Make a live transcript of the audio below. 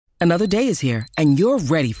Another day is here, and you're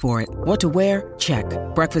ready for it. What to wear? Check.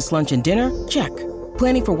 Breakfast, lunch, and dinner? Check.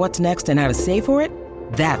 Planning for what's next and how to save for it?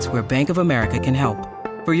 That's where Bank of America can help.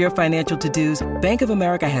 For your financial to-dos, Bank of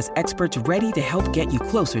America has experts ready to help get you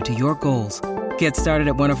closer to your goals. Get started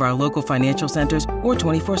at one of our local financial centers or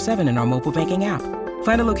 24/7 in our mobile banking app.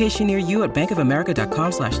 Find a location near you at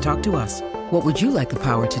bankofamerica.com/talktous. What would you like the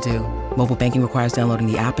power to do? Mobile banking requires downloading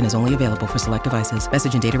the app and is only available for select devices.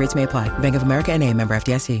 Message and data rates may apply. Bank of America N.A., member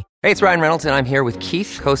FDIC. Hey, it's Ryan Reynolds, and I'm here with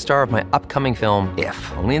Keith, co-star of my upcoming film,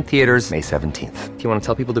 If, only in theaters May 17th. Do you want to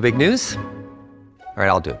tell people the big news? All right,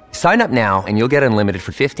 I'll do it. Sign up now and you'll get unlimited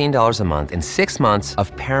for $15 a month and 6 months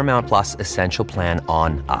of Paramount Plus Essential Plan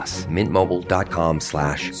on us.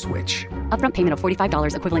 MintMobile.com/switch. Upfront payment of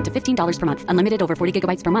 $45 equivalent to $15 per month. Unlimited over 40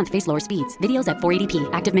 gigabytes per month. Face lower speeds. Videos at 480p.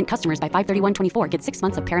 Active Mint customers by 531.24 get 6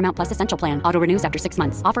 months of Paramount Plus Essential Plan. Auto renews after 6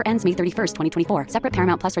 months. Offer ends May 31st, 2024. Separate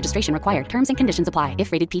Paramount Plus registration required. Terms and conditions apply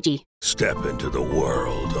if rated PG. Step into the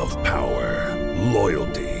world of power,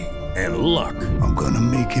 loyalty, and luck. I'm gonna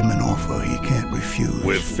make him an offer he can't refuse.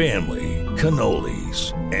 With family,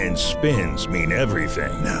 cannolis, and spins mean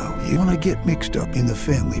everything. Now, you wanna get mixed up in the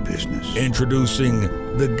family business. Introducing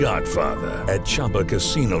The Godfather at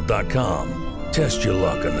ChumbaCasino.com. Test your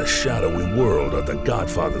luck in the shadowy world of The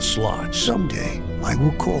Godfather slot. Someday, I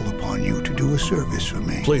will call upon you to do a service for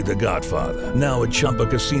me. Play The Godfather now at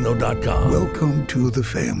ChumbaCasino.com. Welcome to the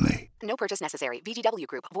family. No purchase necessary. VGW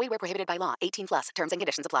Group. Void where prohibited by law. 18+. Terms and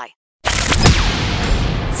conditions apply.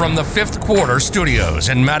 From the Fifth Quarter Studios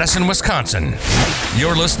in Madison, Wisconsin,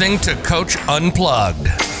 you're listening to Coach Unplugged.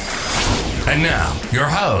 And now, your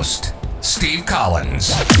host, Steve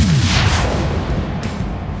Collins.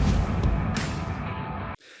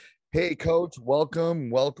 Hey, Coach, welcome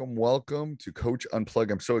to Coach Unplugged.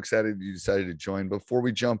 I'm so excited you decided to join. Before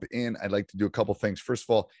we jump in, I'd like to do a couple things. First of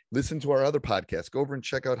all, listen to our other podcasts. Go over and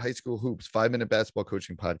check out High School Hoops, 5-Minute Basketball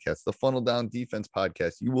Coaching Podcast, the Funnel Down Defense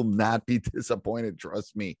Podcast. You will not be disappointed,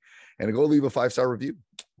 trust me. And go leave a 5-star review.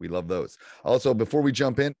 We love those. Also, before we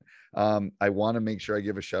jump in, I want to make sure I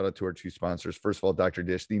give a shout out to our two sponsors. First of all, Dr.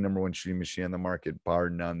 Dish, the $1 shooting machine on the market, bar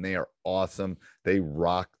none. They are awesome. They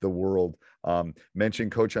rock the world. Mention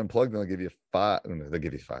Coach Unplugged, and they'll give you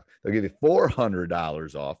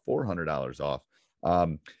 $400 off. $400 off.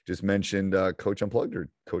 Just mentioned Coach Unplugged or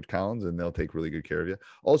Coach Collins, and they'll take really good care of you.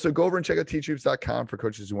 Also, go over and check out teachhoops.com for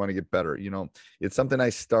coaches who want to get better. You know, it's something I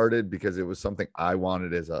started because it was something I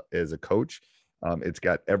wanted as a coach. It's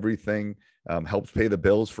got everything, helps pay the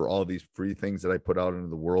bills for all of these free things that I put out into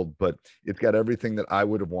the world, but it's got everything that I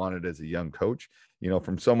would have wanted as a young coach, you know,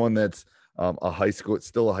 from someone that's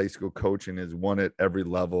still a high school coach and has won at every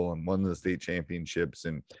level and won the state championships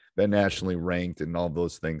and been nationally ranked and all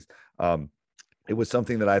those things. It was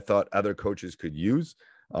something that I thought other coaches could use.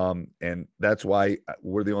 And that's why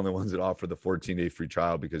we're the only ones that offer the 14-day free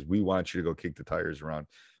trial, because we want you to go kick the tires around.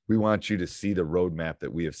 We want you to see the roadmap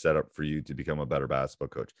that we have set up for you to become a better basketball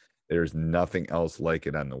coach. There's nothing else like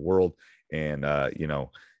it in the world. And, you know,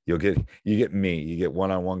 you get me, you get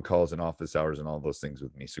one-on-one calls and office hours and all those things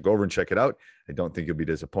with me. So go over and check it out. I don't think you'll be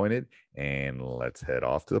disappointed. And let's head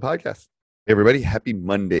off to the podcast. Hey, everybody. Happy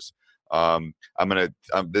Mondays.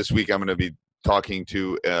 This week, I'm going to be talking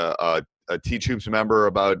to a Teach Hoops member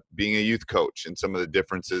about being a youth coach and some of the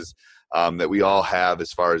differences that we all have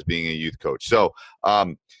as far as being a youth coach. So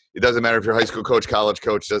it doesn't matter if you're a high school coach, college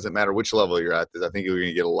coach, doesn't matter which level you're at. I think you're going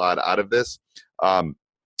to get a lot out of this.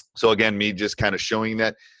 So again, me just kind of showing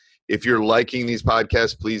that. If you're liking these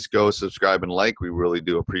podcasts, please go subscribe and like. We really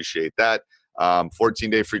do appreciate that.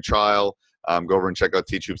 14-day free trial. Go over and check out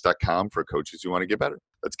teachhoops.com for coaches who want to get better.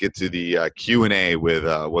 Let's get to the Q&A with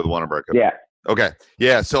one of our coaches. Yeah. Okay.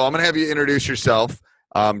 Yeah. So I'm going to have you introduce yourself,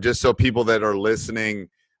 just so people that are listening,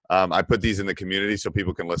 I put these in the community so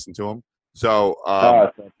people can listen to them. So,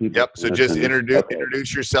 yep. So just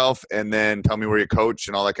introduce yourself and then tell me where you coach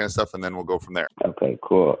and all that kind of stuff, and then we'll go from there. Okay,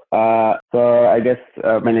 cool. So I guess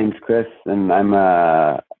my name's Chris, and I'm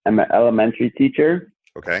an elementary teacher.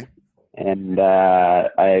 Okay. And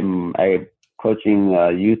I'm coaching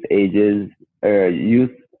youth 6th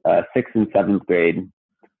and 7th grade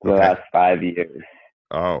for the last 5 years.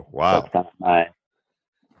 Oh, wow.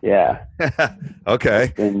 Yeah.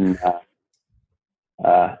 Okay. And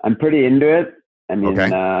I'm pretty into it. I mean,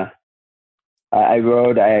 okay. I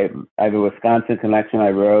have a Wisconsin connection.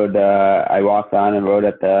 I walked on and rode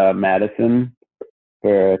at the Madison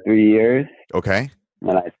for 3 years. Okay.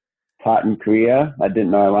 And I taught in Korea. I didn't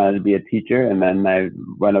know I wanted to be a teacher. And then I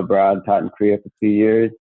went abroad, taught in Korea for 2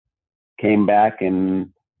 years, came back and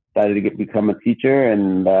decided to become a teacher.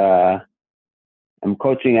 And I'm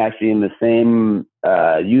coaching actually in the same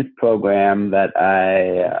youth program that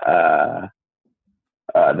I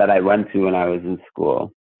went to when I was in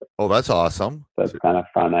school. Oh, that's awesome. So it's kind of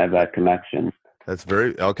fun. I have that connection. That's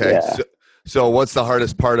very okay. Yeah. So what's the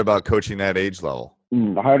hardest part about coaching that age level?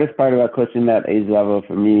 The hardest part about coaching that age level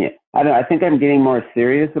for me, I think I'm getting more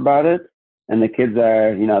serious about it, and the kids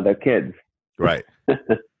are, they're kids. Right.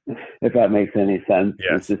 If that makes any sense.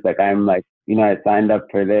 Yes. It's just like, I'm like, I signed up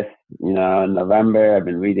for this, in November. I've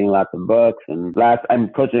been reading lots of books, and I'm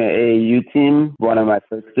coaching an AAU team. One of my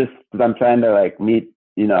first, just because I'm trying to like meet,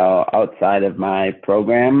 outside of my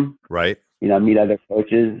program. Right. Meet other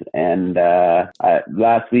coaches. And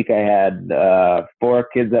last week I had 4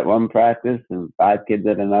 kids at one practice and 5 kids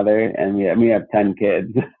at another, and we have 10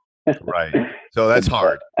 kids. Right. So that's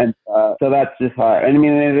hard. And so that's just hard. And I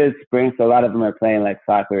mean, it is spring, so a lot of them are playing like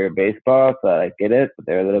soccer or baseball, so I get it, but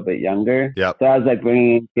they're a little bit younger. Yep. So I was like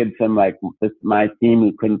bringing in kids from like my team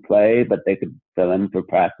who couldn't play, but they could fill in for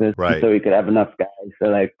practice. Right. So we could have enough guys to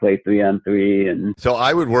like play 3-on-3. And so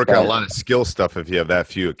I would work on a lot of skill stuff if you have that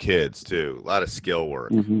few kids too. A lot of skill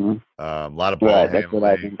work. Mm-hmm. A lot of ball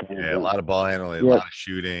handling. A lot of ball handling. Yep. A lot of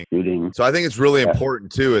shooting. So I think it's really important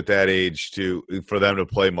too at that age for them to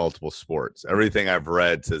play multiple sports. Everything I've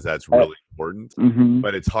read says that's really important,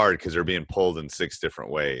 but it's hard because they're being pulled in 6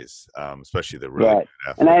 different ways, especially the really good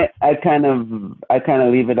athletes. And I kind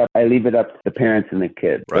of leave it up. I leave it up to the parents and the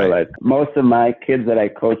kids. Right. So like most of my kids that I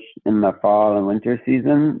coach in the fall and winter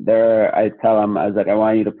season, I tell them, I was like, I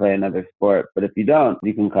want you to play another sport, but if you don't,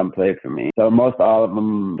 you can come play for me. So most all of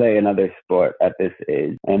them play another sport at this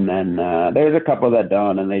age, and then there's a couple that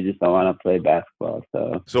don't, and they just don't want to play basketball.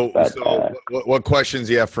 So what questions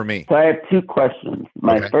do you have for me? So I have 2 questions.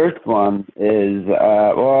 My first one is,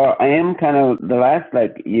 I am kind of, the last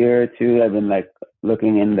like year or 2, I've been like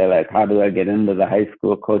looking into like, how do I get into the high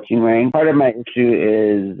school coaching rank? Part of my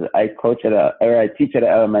issue is I teach at an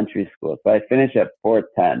elementary school. So I finish at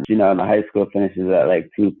 4:10, and the high school finishes at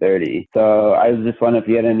like 2:30. So I was just wondering if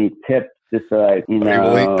you had any tips. Just so like,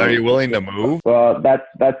 Are you willing to move? Well,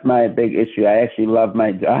 that's my big issue. I actually love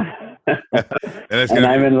my job, and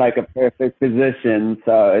I'm in like a perfect position.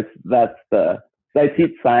 So So I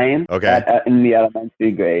teach science in the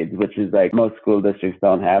elementary grades, which is like most school districts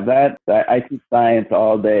don't have that. So I teach science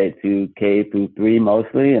all day to K through 3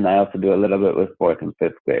 mostly, and I also do a little bit with 4th and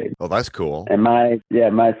 5th grade. Oh, that's cool. And my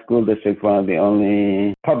school district's one of the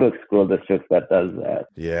only public school districts that does that.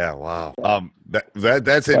 Yeah, wow.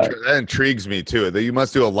 That intrigues me too. You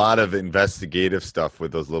must do a lot of investigative stuff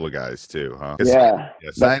with those little guys too, huh? Yeah,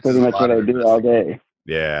 that's pretty much what I do all day.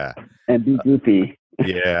 Yeah. And be goofy.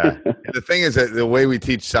 Yeah. And the thing is that the way we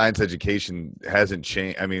teach science education hasn't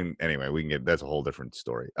changed. I mean, anyway, that's a whole different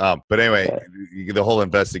story. But anyway, the whole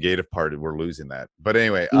investigative part, we're losing that. But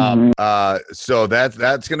anyway, so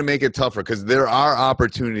that's going to make it tougher because there are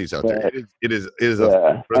opportunities out there. It is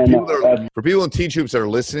for people in Teach Hoops that are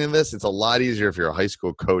listening to this, it's a lot easier if you're a high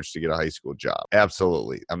school coach to get a high school job.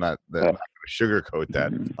 Absolutely. I'm not going to sugarcoat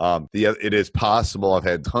that. It is possible. I've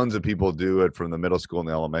had tons of people do it from the middle school and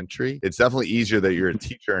the elementary. It's definitely easier that you're a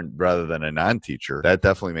teacher rather than a non-teacher. That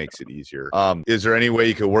definitely makes it easier. Is there any way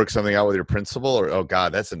you could work something out with your principal? Or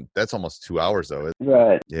that's almost 2 hours though.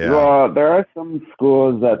 Right. Yeah. Well, there are some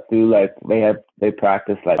schools that do like they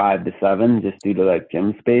practice like 5 to 7 just due to like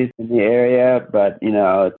gym space in the area. But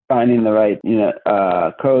finding the right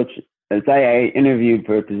coach. I interviewed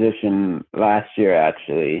for a position last year,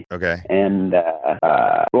 actually. Okay. And,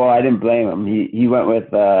 I didn't blame him. He went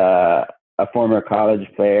with a former college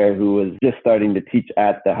player who was just starting to teach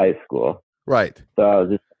at the high school. Right. So I was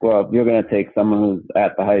just, you're going to take someone who's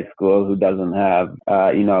at the high school who doesn't have,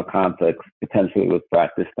 conflicts potentially with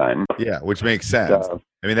practice time. Yeah, which makes sense. So,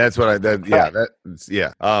 I mean, that's what So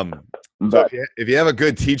if you have a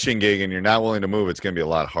good teaching gig and you're not willing to move, it's going to be a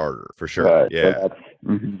lot harder for sure. Right. Yeah. So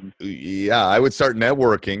yeah. I would start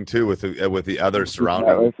networking too with the other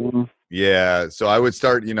surrounding. Networking. Yeah. So I would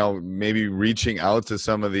start, maybe reaching out to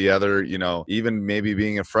some of the other, even maybe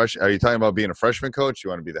being a are you talking about being a freshman coach? You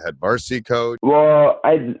want to be the head varsity coach? Well,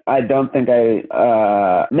 I don't think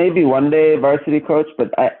maybe one day varsity coach,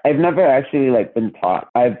 but I've never actually like been taught.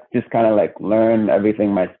 I've just kind of like learned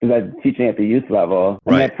everything because I'm teaching at the youth level.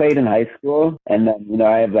 And I played in high school, and then,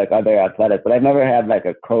 I have like other athletics, but I've never had like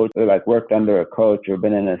a coach or like worked under a coach or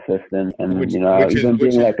been an assistant and, even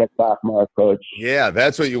being like a sophomore coach. Yeah,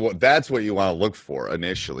 that's what you want. That's that's what you want to look for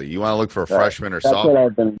initially. You want to look for a freshman or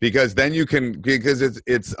sophomore, because then you can, because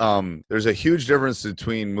it's there's a huge difference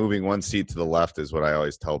between moving one seat to the left, is what I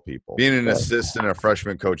always tell people. Being an assistant, a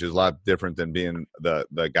freshman coach is a lot different than being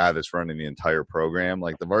the guy that's running the entire program.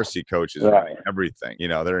 Like the varsity coach is running everything. You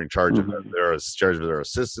know, they're in charge of they're in charge of their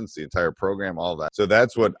assistants, the entire program, all that. So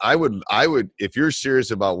that's what I would if you're serious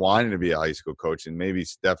about wanting to be a high school coach and maybe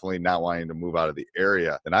definitely not wanting to move out of the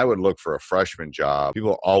area, then I would look for a freshman job.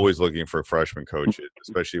 People are always looking for freshman coaches,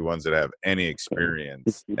 especially ones that have any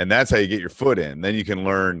experience. And that's how you get your foot in. Then you can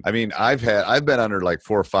learn. I mean, I've been under like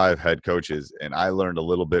 4 or 5 head coaches, and I learned a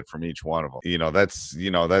little bit from each one of them. You know,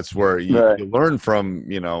 that's where you learn from,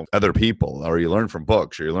 you know, other people, or you learn from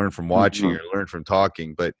books, or you learn from watching, or you learn from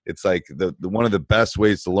talking. But it's like the one of the best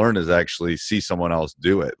ways to learn is actually see someone else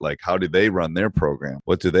do it. Like, how do they run their program?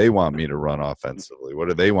 What do they want me to run offensively? What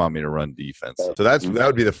do they want me to run defense? So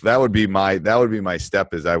that would be my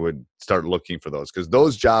step, is I would start looking for those, because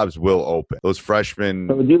those jobs will open. Those freshmen.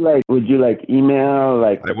 So would you like email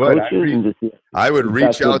like the coaches? I would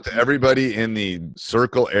reach out to everybody in the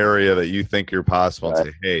circle area that you think you're possible and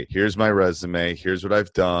say, hey, here's my resume. Here's what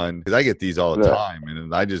I've done. Because I get these all the time.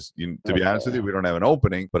 And I just, to be honest with you, we don't have an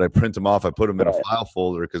opening, but I print them off. I put them in a file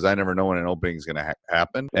folder, because I never know when an opening is going to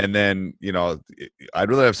happen. And then, you know, I'd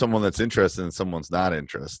rather have someone that's interested than someone's not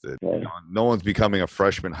interested. You know, no one's becoming a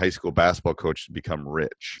freshman high school basketball coach to become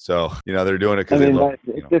rich. So, you know, they're doing it because they love it.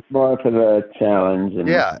 It's just more for the challenge. And,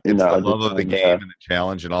 it's the love of the game and the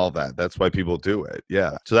challenge and all that. That's why people do it.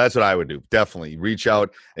 Yeah. So that's what I would do. Definitely reach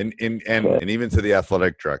out and even to the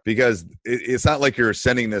athletic director, because it's not like you're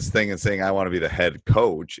sending this thing and saying, I want to be the head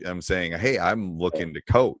coach. I'm saying, hey, I'm looking to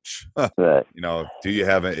coach. You know, do you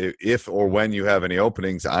have if or when you have any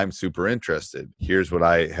openings, I'm super interested. Here's what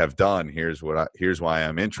I have done. Here's why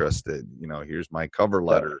I'm interested. You know, here's my cover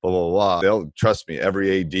letter, blah, blah, blah. They'll trust me.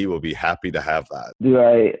 Every AD will be happy to have that. Do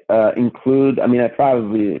I include, I mean, I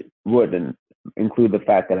probably wouldn't include the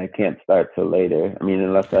fact that I can't start till later. I mean,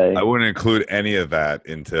 unless I wouldn't include any of that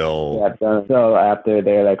until after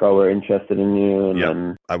they're like, oh, we're interested in you. And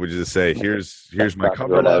then I would just say, here's my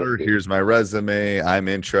cover letter. Here's my resume. I'm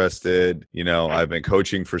interested. You know, I've been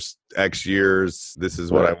coaching for X years. This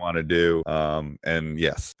is what I want to do. And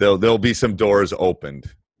yes, there'll be some doors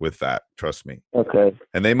opened with that. Trust me. Okay.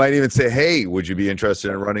 And they might even say, hey, would you be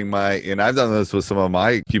interested in running and I've done this with some of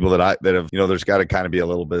my people that have, you know, there's got to kind of be a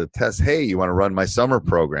little bit of test. Hey, you want to run my summer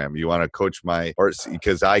program? You want to coach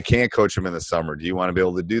because I can't coach them in the summer. Do you want to be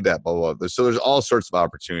able to do that? Blah, blah, blah. So there's all sorts of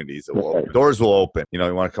opportunities. Doors will open. You know,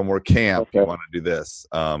 you want to come work camp. You want to do this.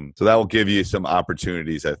 So that will give you some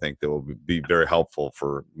opportunities, I think, that will be very helpful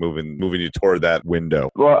for moving you toward that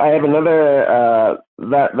window. Well, I have another,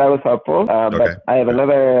 that was helpful. But I have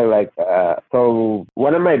another, so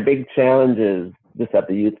one of my big challenges just at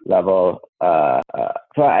the youth level,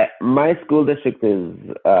 my school district is,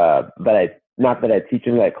 not that I teach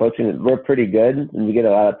them like coaching, we're pretty good and we get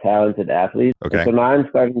a lot of talented athletes. Okay. So now I'm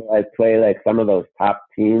starting to play some of those top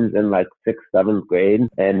teams in 6th, 7th grade.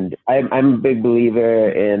 And I'm a big believer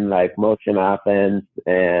in motion offense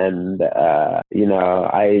and, I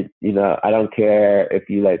don't care if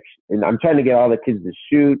you and I'm trying to get all the kids to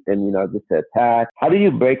shoot and, just to attack. How do you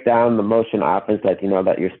break down the motion offense, that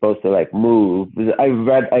you're supposed to move? I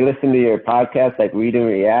listened to your podcast, Read and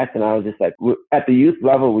React, and I was just at the youth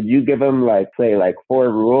level, would you give them say 4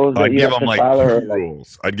 rules? I'd give them 2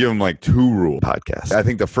 rules. I'd give them 2 rule podcast. I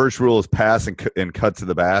think the first rule is pass and cut to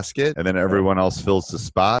the basket, and then everyone else fills the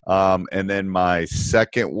spot. And then my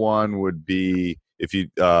second one would be, if you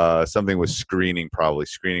something with screening, probably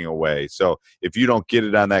screening away. So if you don't get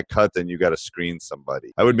it on that cut, then you got to screen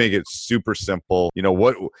somebody. I would make it super simple.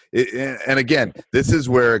 And again, this is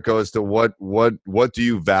where it goes to what do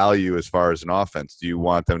you value as far as an offense? Do you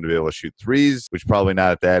want them to be able to shoot threes, which probably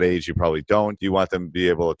not at that age, you probably don't. Do you want them to be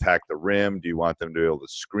able to attack the rim? Do you want them to be able to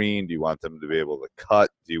screen? Do you want them to be able to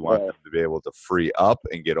cut? Do you want them to be able to free up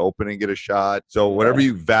and get open and get a shot? So whatever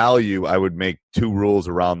you value, I would make 2 rules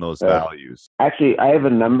around those values. Actually, I have a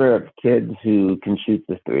number of kids who can shoot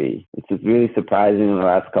the 3. It's just really surprising in the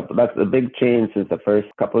last couple. That's a big change since the first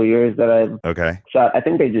couple of years that I've shot. I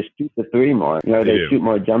think they just shoot the 3 more. They shoot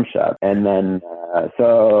more jump shots. And then,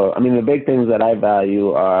 the big things that I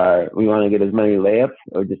value are we want to get as many layups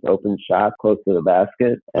or just open shots close to the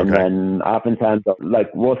basket. And then oftentimes,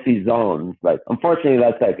 we'll see zones. Unfortunately,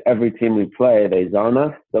 that's every team we play, they zone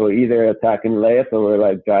us. So we're either attacking layups or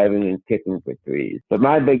we're driving and kicking for 3s. But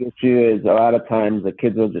my big issue is a lot of times the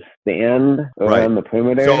kids will just stand around the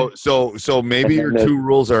perimeter. So maybe your 2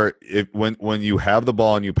 rules are when you have the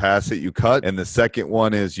ball and you pass it, you cut. And the second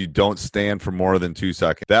one is you don't stand for more than 2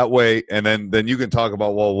 seconds. That way, and then you can talk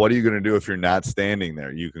about, well, what are you going to do if you're not standing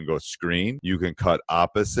there? You can go screen, you can cut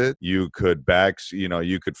opposite, you could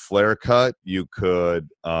you could flare cut, you could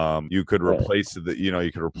replace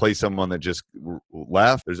you could replace someone that just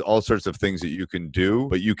left. There's all sorts of things that you can do,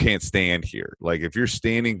 but you can't stand here. Like if you're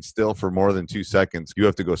standing still for more than 2 seconds, you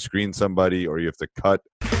have to go screen somebody or you have to cut.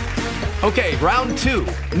 Okay, round 2.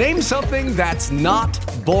 Name something that's not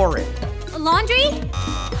boring. A laundry?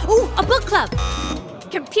 Ooh, a book club.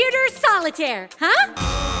 Computer solitaire, huh?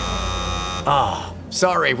 Ah,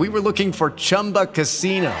 sorry, we were looking for Chumba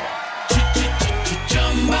Casino.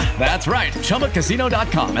 That's right,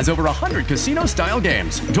 ChumbaCasino.com has over 100 casino-style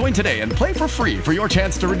games. Join today and play for free for your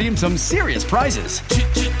chance to redeem some serious prizes.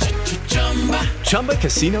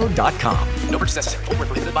 ChumbaCasino.com. No purchase necessary. Void where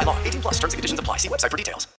prohibited by law. 18+ terms and conditions apply. See website for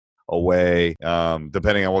details. Away,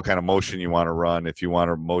 depending on what kind of motion you want to run. If you want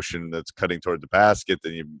a motion that's cutting toward the basket,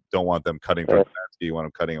 then you don't want them cutting toward the basket. You want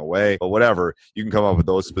them cutting away, but whatever. You can come up with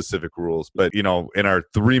those specific rules. But, in our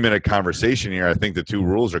 3-minute conversation here, I think the 2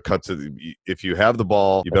 rules are cut to if you have the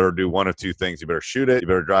ball, you better do one of 2 things. You better shoot it. You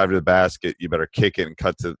better drive to the basket. You better kick it and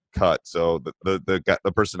cut. So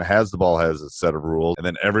the person that has the ball has a set of rules, and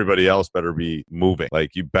then everybody else better be moving.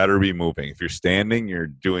 Like you better be moving. If you're standing, you're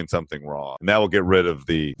doing something wrong, and that will get rid of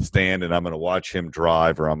the stand and I'm going to watch him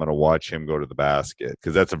drive or I'm going to watch him go to the basket,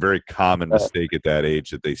 because that's a very common mistake at that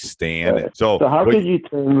age that they stand. So how could you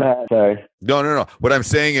turn that? Sorry. No. What I'm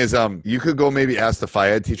saying is, you could go maybe ask the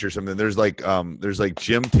FIAD teacher something. There's like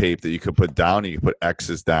gym tape that you could put down. And you could put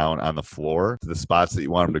X's down on the floor to the spots that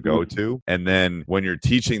you want them to go to. And then when you're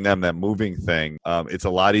teaching them that moving thing, it's a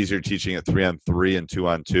lot easier teaching it 3-on-3 and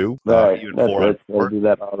 2-on-2. Right. Even That's 4-on-4. I do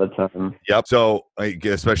that all the time. Yep. So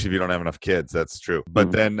especially if you don't have enough kids, that's true.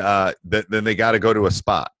 But then they got to go to a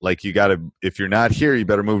spot. Like if you're not here, you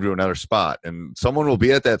better move to another spot, and someone will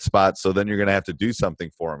be at that spot. So then you're going to have to do something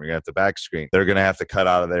for them. You're going to have to back screen. They're going to have to cut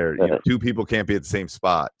out of there. 2 people can't be at the same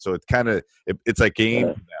spot. So it's kind of, it's like game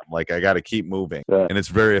for them. Like I got to keep moving, and it's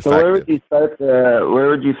very effective. So where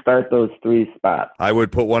would you start those 3 spots? I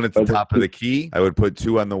would put 1 at the top of the key. I would put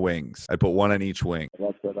 2 on the wings. I'd put 1 on each wing.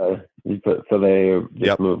 That's what you put, so they're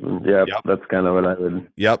just moving. Yep. That's kind of what I would.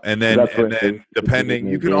 Yep. And then depending,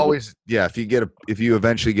 you can always, if you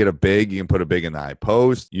eventually get a big, you can put a big in the high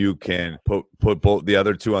post. You can put both the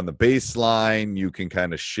other 2 on the baseline. You can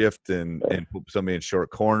kind of shift and put somebody in short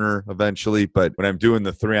corner eventually. But when I'm doing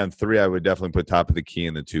the 3-on-3, I would definitely put top of the key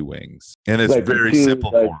and the 2 wings. And it's very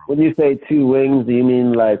simple. When you say 2 wings, do you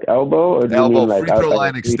mean like elbow, or do you mean like free throw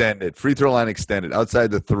line extended? Free throw line extended outside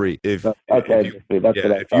the 3. If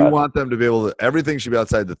you want them to be able to, everything should be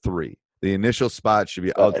outside the 3. The initial spot should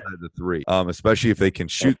be outside the 3, especially if they can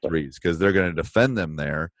shoot threes, because they're going to defend them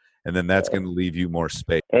there, and then that's going to leave you more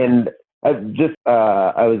space. And I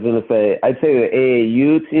was going to say, I'd say the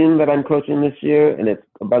AAU team that I'm coaching this year, and it's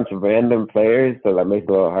a bunch of random players, so that makes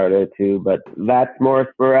it a little harder too, but that's more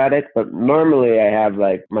sporadic. But normally I have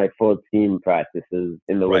like my full team practices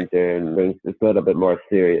in the winter, and it's a little bit more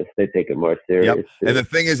serious. They take it more serious. Yep. And the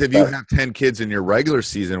thing is, if you have 10 kids in your regular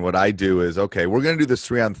season, what I do is, okay, we're going to do this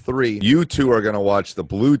 3-on-3. You 2 are going to watch the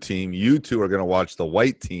blue team. You 2 are going to watch the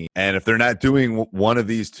white team. And if they're not doing one of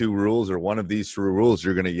these 2 rules or one of these 3 rules,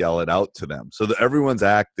 you're going to yell it out to them, so that everyone's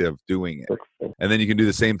active doing it. And then you can do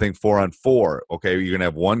the same thing 4-on-4. Okay, you're gonna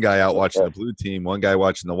have one guy out watching the blue team, one guy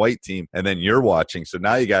watching the white team, and then you're watching. So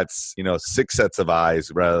now you got 6 sets of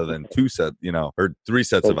eyes rather than 2 sets, or 3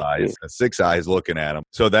 sets of eyes, 6 eyes looking at them.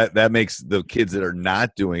 So that makes the kids that are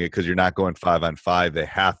not doing it, because you're not going 5-on-5. They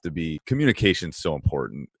have to be. Communication's so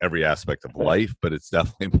important, every aspect of life, but it's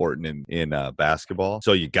definitely important in basketball.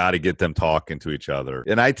 So you got to get them talking to each other.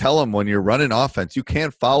 And I tell them, when you're running offense, you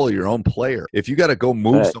can't follow your own player. If you got to go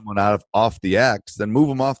move someone off the X, then move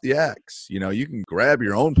them off the X. You can grab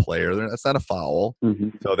your own player. That's not a foul. Mm-hmm.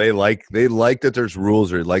 So they like that there's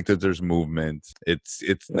rules, or they like that there's movement. It's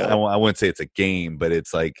I wouldn't say it's a game, but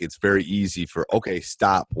it's like, it's very easy for, okay,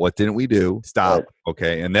 stop. What didn't we do? Stop.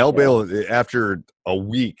 Okay. And they'll be able, after a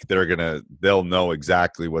week, they'll know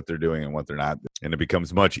exactly what they're doing and what they're not. And it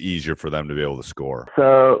becomes much easier for them to be able to score.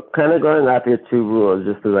 So kind of going off your 2 rules,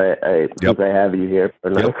 just because since I have you here for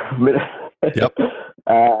another minute. Yep.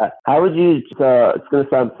 How would you, so it's going to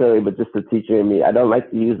sound silly, but just a teacher in me, I don't like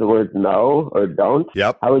to use the words no or don't.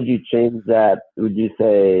 Yep. How would you change that? Would you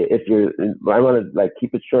say, I want to like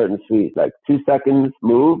keep it short and sweet, like 2 seconds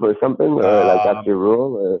move or something, or like that's your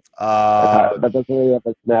rule? Or that doesn't really have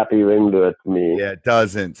a snappy ring to it to me. Yeah, it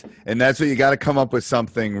doesn't. And that's what you got to come up with,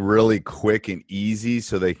 something really quick and easy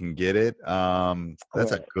so they can get it.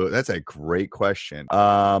 That's a great question.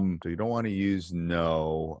 So you don't want to use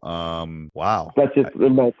no. Wow. That's just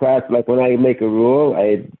in my class. Like when I make a rule,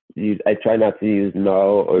 I try not to use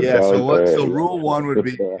no or yeah. don't. So rule one would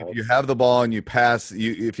be if you have the ball and you pass.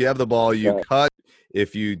 If you have the ball, you cut.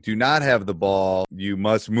 If you do not have the ball, you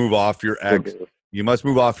must move off your X. You must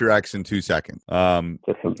move off your X in 2 seconds.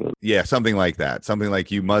 Yeah, something like that. Something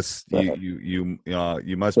like you must you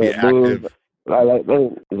must be active. I like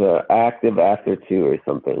active after 2 or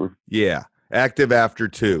something. Yeah. Active after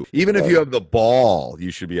 2. Even if you have the ball,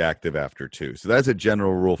 you should be active after 2. So that's a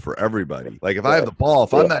general rule for everybody. Like if I have the ball,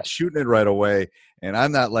 if I'm not shooting it right away, and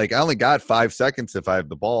I'm not like, I only got 5 seconds if I have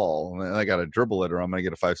the ball, and I got to dribble it or I'm going to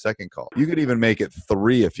get a 5-second call. You could even make it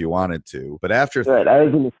 3 if you wanted to. But after... Right. I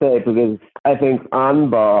was going to say, because I think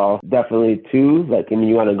on ball, definitely 2. Like, I mean,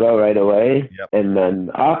 you want to go right away. Yep. And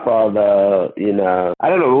then off ball, though, you know, I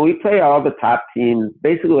don't know. When we play all the top teams,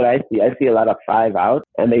 basically what I see a lot of 5 outs,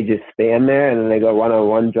 and they just stand there, and then they go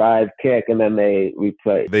 1-on-1 drive, kick, and then they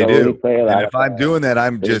replay. They do. And if I'm doing that,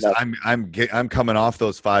 I'm coming off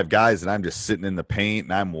those 5 guys, and I'm just sitting in the paint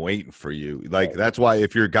and I'm waiting for you. Like that's why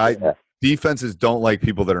if your guy defenses don't like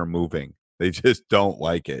people that are moving. They just don't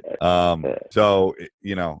like it. So,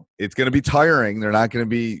 you know, it's going to be tiring.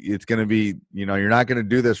 It's going to be, you know, you're not going to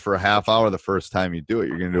do this for a half hour the first time you do it.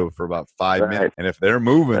 You're going to do it for about 5 minutes. And if they're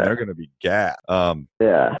moving, they're going to be gassed.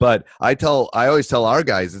 But I always tell our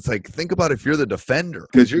guys, it's like, think about if you're the defender,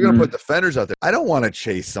 because you're going to put defenders out there. I don't want to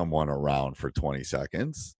chase someone around for 20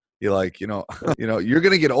 seconds. You're like, you know, you're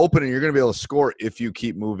going to get open and you're going to be able to score if you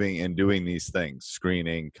keep moving and doing these things,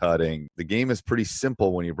 screening, cutting. The game is pretty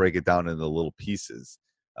simple when you break it down into little pieces.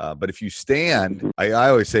 But if you stand, I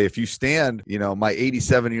always say, if you stand, you know, my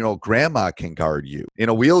 87-year-old grandma can guard you in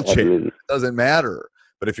a wheelchair. It doesn't matter.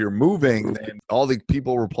 But if you're moving, then all the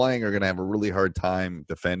people we're playing are going to have a really hard time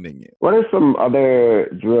defending you. What are some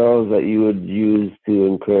other drills that you would use to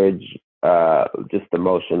encourage just the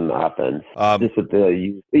motion offense, just with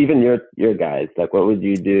even your guys? Like, what would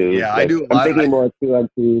you do? Yeah, like, I do. I'm thinking more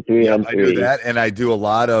 2-on-2, 3-on-3. I do that, and I do a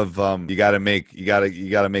lot of. You got to make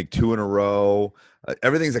 2 in a row.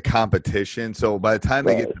 Everything's a competition. So by the time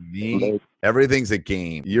they get to me, everything's a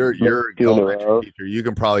game. You're an elementary teacher. You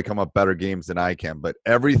can probably come up better games than I can. But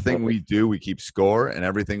everything we do, we keep score, and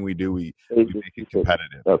everything we do, we make it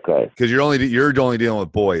competitive. Okay. Because you're only dealing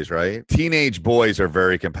with boys, right? Teenage boys are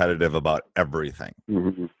very competitive about everything.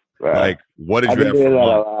 Mm-hmm. Right. Like, what did you have for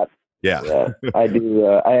lunch? Yeah. I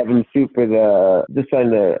do. I have them shoot for just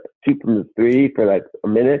trying to shoot from the 3 for like a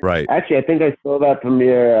minute. Right. Actually, I think I stole that from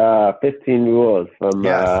your 15 rules from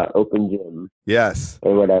Open Gym. Yes.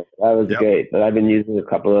 Or whatever. That was great. But I've been using a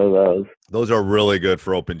couple of those. Those are really good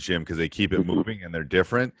for Open Gym because they keep it moving and they're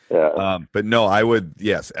different. Yeah. But no, I would,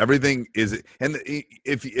 yes, everything is, and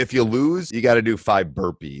if you lose, you got to do 5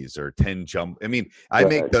 burpees or 10 jump. I mean, I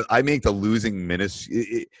make the losing minutes.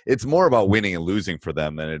 It's more about winning and losing for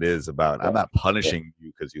them than it is about, I'm not punishing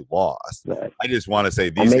you because you lost. Right. I just want to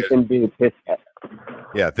say these guys, them do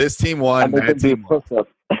this team won, that team won.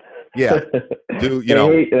 Yeah. They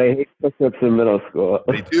hate push-ups in middle school.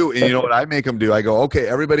 They do. And you know what I make them do? I go, okay,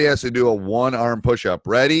 everybody has to do a 1-arm push-up.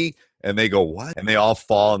 Ready? And they go, what? And they all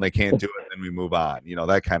fall and they can't do it. And then we move on. You know,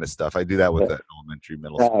 that kind of stuff. I do that with the elementary,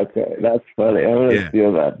 middle school. Okay. That's funny. I'm going to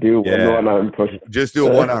do that. Do one-arm push-up. Just do a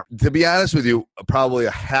 1-arm. To be honest with you, probably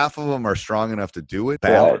half of them are strong enough to do it.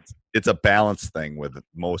 Balance. It's a balance thing with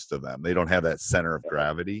most of them. They don't have that center of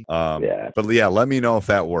gravity. But yeah, let me know if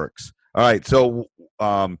that works. All right. So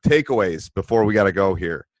takeaways before we got to go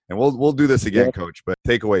here. And we'll do this again, Coach. But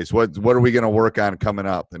takeaways, what are we going to work on coming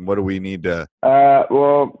up, and what do we need to?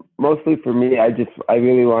 Well, mostly for me, I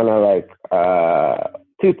really want to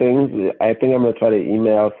 2 things. I think I'm going to try to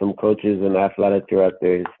email some coaches and athletic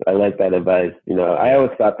directors. I like that advice. You know, I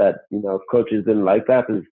always thought that coaches didn't like that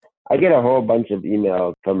because I get a whole bunch of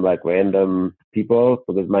emails from like random people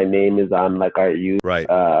because my name is on like our youth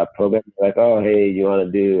program. Like, oh, hey, you want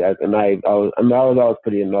to do? And I was always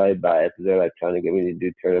pretty annoyed by it because they're like trying to get me to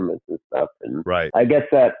do tournaments and stuff. And I guess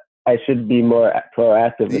that I should be more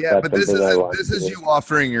proactive. Yeah, but this is you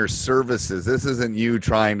offering your services. This isn't you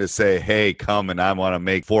trying to say, hey, come and I want to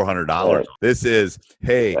make $400. Right. This is,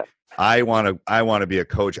 hey. Yeah. I want to be a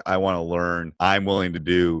coach. I want to learn. I'm willing to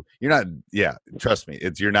do. Trust me.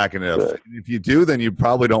 You're not going to, if you do, then you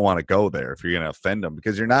probably don't want to go there if you're going to offend them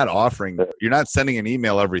because you're not sending an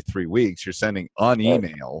email every 3 weeks. You're sending an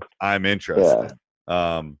email. I'm interested.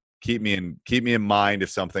 Keep me in mind if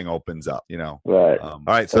something opens up, Right. All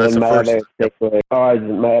right. So that's the first.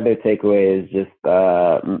 My other takeaway is just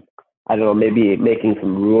I don't know, maybe making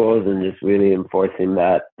some rules and just really enforcing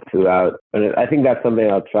that throughout. But I think that's something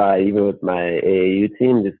I'll try even with my AAU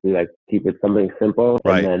team, just to like keep it something simple,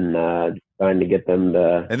 right. And then trying to get them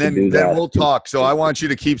to then that. We'll talk. So I want you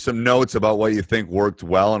to keep some notes about what you think worked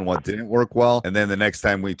well and what didn't work well. And then the next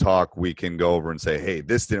time we talk, we can go over and say, hey,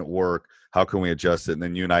 this didn't work. How can we adjust it? And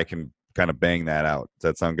then you and I can kind of bang that out. Does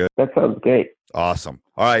that sound good? That sounds great. Awesome.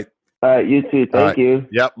 All right. You too. Thank you.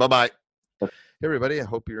 Yep. Bye-bye. Hey, everybody. I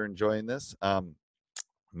hope you're enjoying this.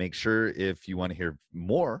 Make sure if you want to hear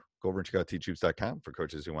more, go over and check out teachhoops.com for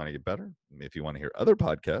coaches who want to get better. If you want to hear other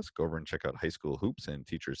podcasts, go over and check out High School Hoops and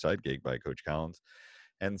Teacher Side Gig by Coach Collins.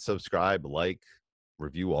 And subscribe, like,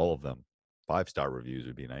 review all of them. 5-star reviews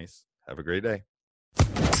would be nice. Have a great day.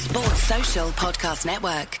 Sports Social Podcast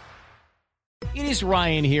Network. It is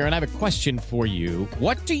Ryan here, and I have a question for you.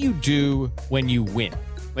 What do you do when you win?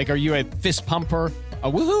 Like, are you a fist pumper, a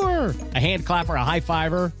woohooer, a hand clapper, a high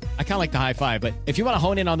fiver? I kind of like the high five, but if you want to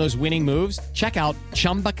hone in on those winning moves, check out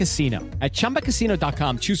Chumba Casino. At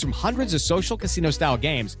ChumbaCasino.com, choose from hundreds of social casino-style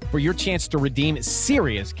games for your chance to redeem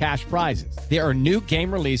serious cash prizes. There are new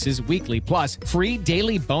game releases weekly, plus free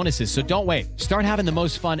daily bonuses, so don't wait. Start having the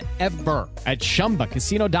most fun ever at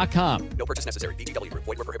ChumbaCasino.com. No purchase necessary. VGW Group.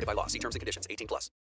 Void where prohibited by law. See terms and conditions. 18+.